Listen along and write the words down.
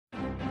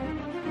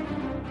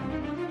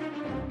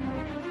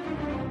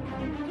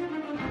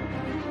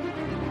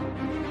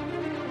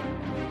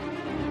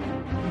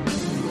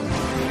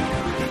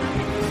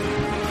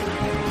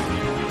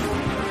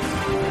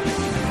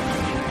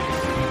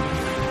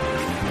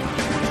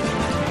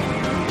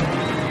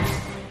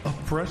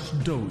fresh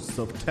dose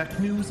of tech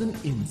news and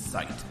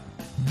insight.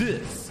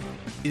 This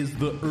is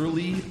the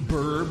Early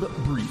Burb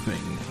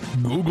Briefing.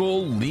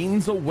 Google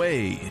leans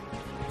away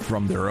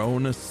from their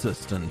own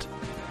assistant.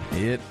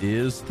 It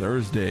is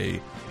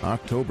Thursday,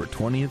 October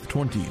 20th,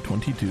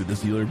 2022.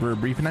 This is the Early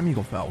Burb Briefing. I'm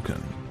Eagle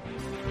Falcon.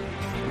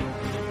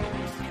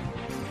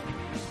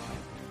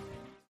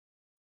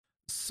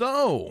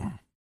 So,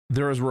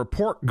 there is a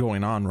report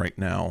going on right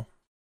now,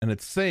 and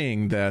it's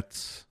saying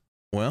that,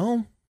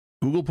 well,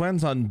 Google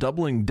plans on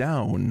doubling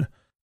down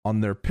on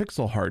their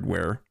Pixel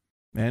hardware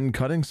and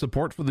cutting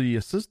support for the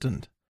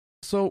Assistant.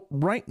 So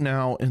right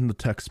now in the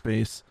tech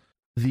space,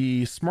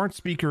 the smart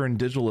speaker and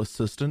digital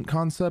assistant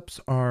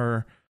concepts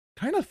are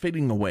kind of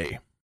fading away.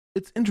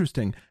 It's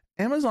interesting.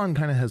 Amazon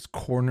kind of has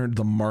cornered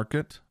the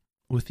market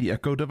with the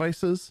Echo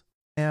devices,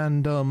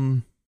 and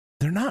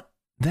they're not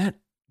that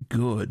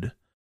good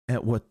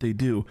at what they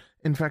do.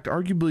 In fact,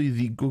 arguably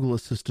the Google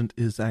Assistant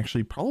is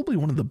actually probably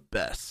one of the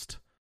best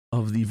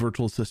of the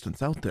virtual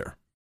assistants out there.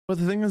 But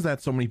the thing is that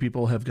so many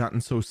people have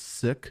gotten so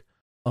sick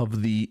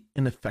of the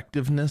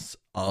ineffectiveness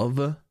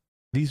of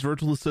these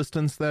virtual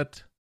assistants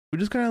that we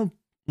just kind of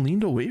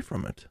leaned away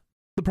from it.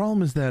 The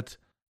problem is that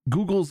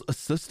Google's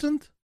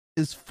Assistant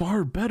is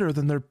far better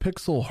than their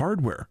Pixel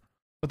hardware,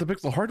 but the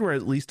Pixel hardware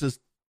at least is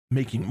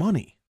making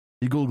money.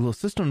 The Google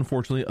Assistant,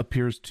 unfortunately,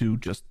 appears to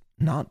just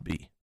not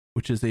be,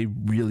 which is a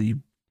really,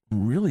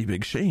 really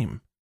big shame,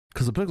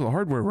 because the Pixel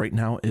hardware right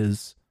now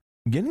is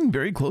getting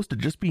very close to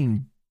just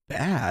being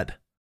bad.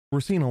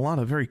 We're seeing a lot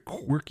of very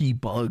quirky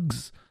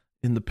bugs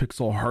in the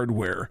Pixel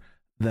hardware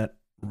that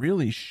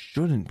really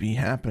shouldn't be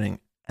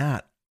happening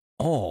at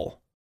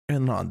all.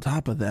 And on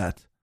top of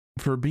that,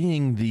 for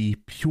being the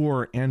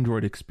pure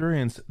Android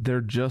experience,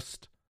 they're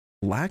just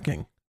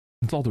lacking.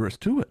 That's all there is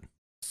to it.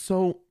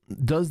 So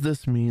does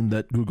this mean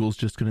that Google's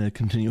just going to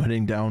continue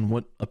heading down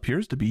what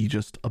appears to be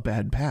just a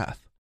bad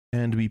path?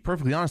 And to be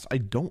perfectly honest, I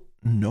don't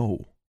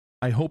know.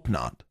 I hope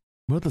not.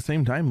 But at the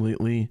same time,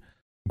 lately,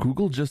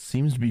 Google just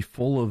seems to be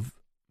full of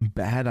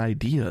bad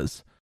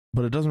ideas,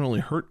 but it doesn't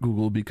really hurt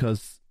Google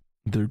because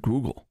they're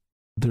Google.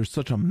 There's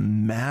such a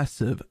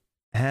massive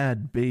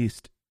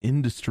ad-based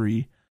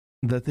industry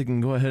that they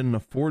can go ahead and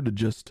afford to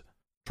just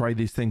try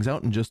these things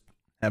out and just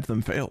have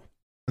them fail.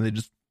 And they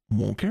just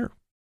won't care.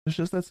 It's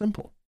just that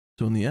simple.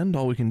 So in the end,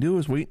 all we can do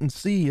is wait and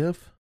see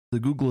if the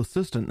Google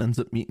Assistant ends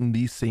up meeting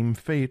the same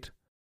fate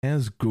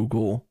as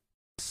Google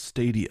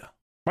Stadia.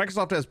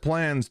 Microsoft has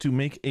plans to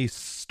make a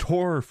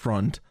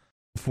storefront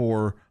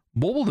for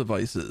mobile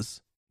devices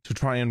to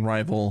try and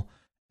rival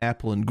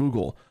Apple and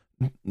Google.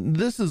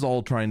 This is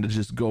all trying to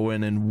just go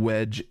in and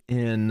wedge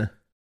in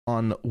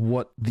on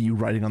what the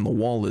writing on the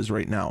wall is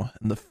right now.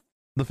 And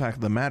the fact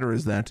of the matter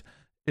is that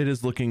it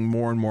is looking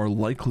more and more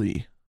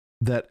likely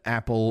that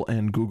Apple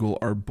and Google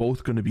are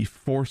both going to be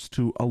forced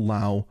to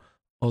allow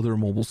other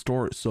mobile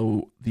stores.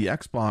 So the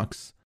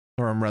Microsoft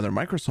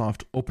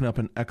open up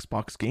an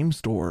Xbox game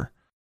store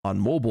on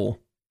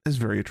mobile is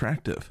very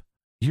attractive.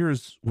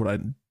 Here's what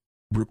I'd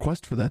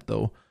request for that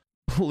though.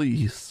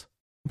 Please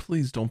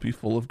don't be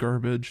full of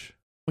garbage.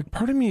 Like,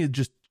 part of me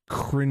just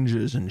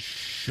cringes and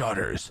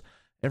shudders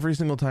every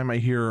single time I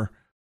hear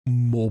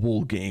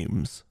mobile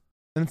games.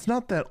 And it's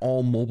not that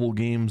all mobile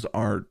games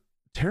are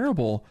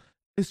terrible.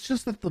 It's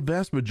just that the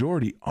vast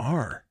majority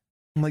are.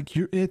 Like,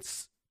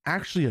 it's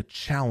actually a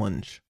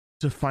challenge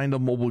to find a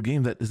mobile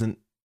game that isn't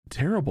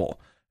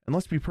terrible. And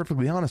let's be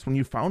perfectly honest, when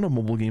you found a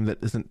mobile game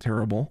that isn't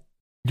terrible,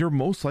 you're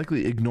most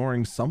likely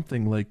ignoring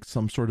something like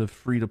some sort of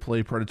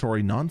free-to-play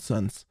predatory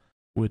nonsense,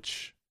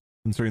 which,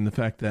 considering the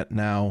fact that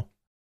now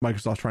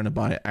Microsoft's trying to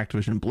buy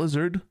Activision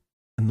Blizzard,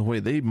 and the way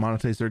they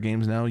monetize their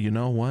games now, you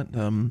know what?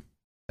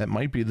 That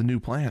might be the new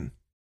plan,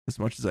 as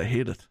much as I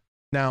hate it.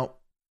 Now,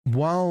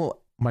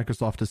 while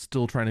Microsoft is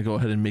still trying to go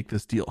ahead and make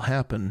this deal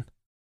happen,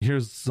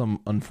 here's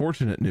some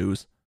unfortunate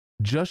news.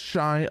 Just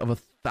shy of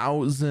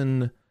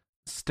 1,000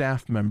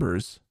 staff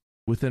members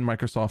within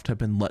Microsoft have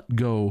been let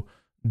go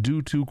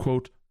due to,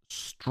 quote,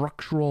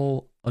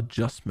 structural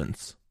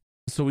adjustments.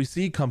 So we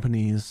see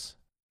companies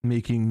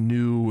making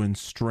new and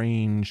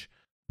strange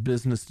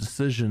business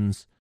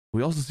decisions.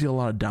 We also see a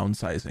lot of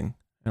downsizing.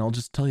 And I'll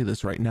just tell you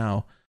this right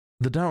now.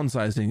 The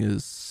downsizing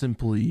is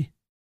simply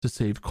to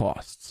save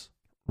costs.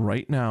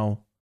 Right now,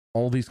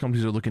 all these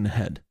companies are looking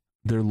ahead.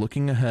 They're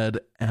looking ahead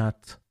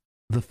at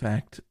the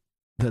fact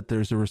that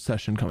there's a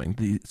recession coming.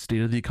 The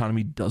state of the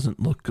economy doesn't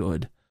look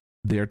good.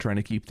 They are trying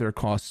to keep their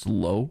costs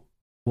low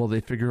while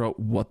they figure out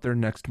what their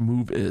next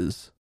move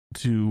is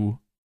to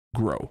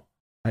grow.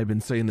 I've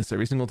been saying this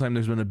every single time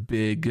there's been a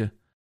big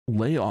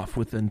layoff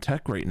within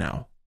tech right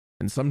now.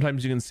 And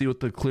sometimes you can see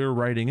what the clear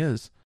writing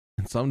is.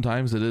 And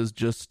sometimes it is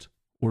just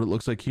what it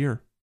looks like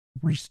here.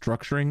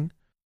 Restructuring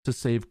to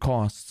save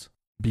costs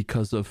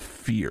because of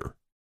fear.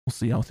 We'll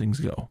see how things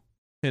go.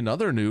 In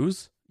other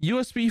news,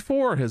 USB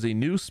 4 has a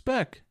new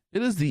spec.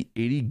 It is the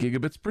 80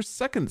 gigabits per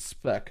second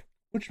spec,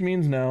 which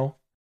means now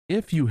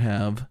if you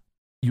have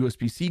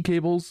USB-C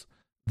cables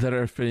that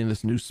are fitting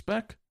this new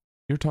spec,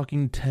 you're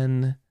talking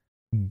 10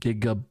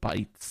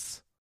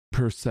 gigabytes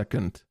per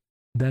second.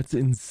 That's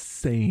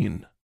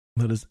insane.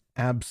 That is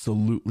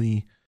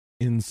absolutely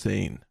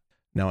insane.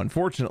 Now,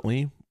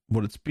 unfortunately,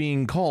 what it's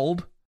being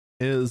called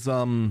is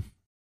a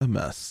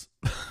mess.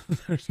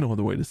 There's no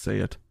other way to say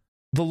it.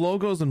 The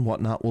logos and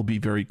whatnot will be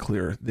very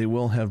clear. They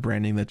will have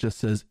branding that just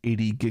says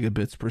 80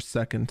 gigabits per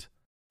second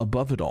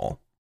above it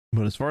all.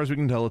 But as far as we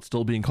can tell, it's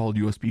still being called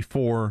USB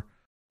 4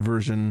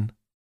 version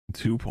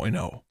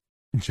 2.0.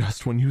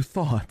 Just when you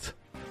thought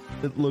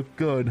it looked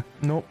good.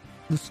 Nope,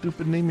 the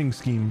stupid naming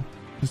scheme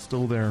is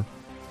still there.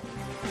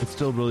 It's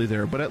still really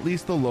there, but at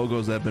least the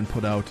logos that have been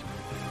put out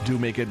do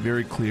make it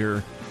very clear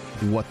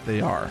what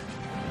they are.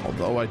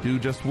 Although I do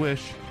just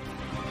wish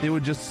they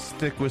would just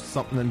stick with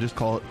something and just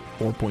call it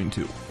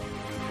 4.2.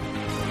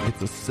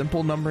 It's a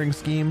simple numbering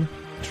scheme.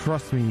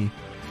 Trust me,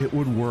 it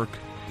would work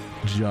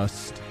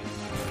just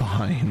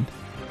fine.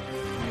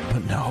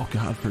 But no,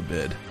 God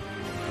forbid.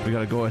 We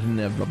gotta go ahead and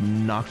have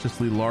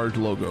obnoxiously large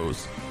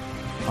logos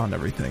on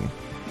everything.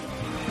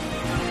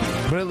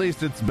 But at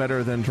least it's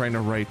better than trying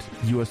to write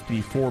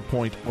USB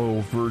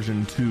 4.0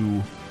 version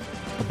 2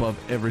 above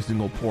every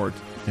single port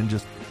and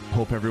just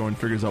hope everyone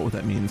figures out what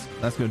that means.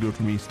 That's gonna do it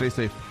for me. Stay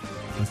safe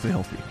and stay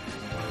healthy.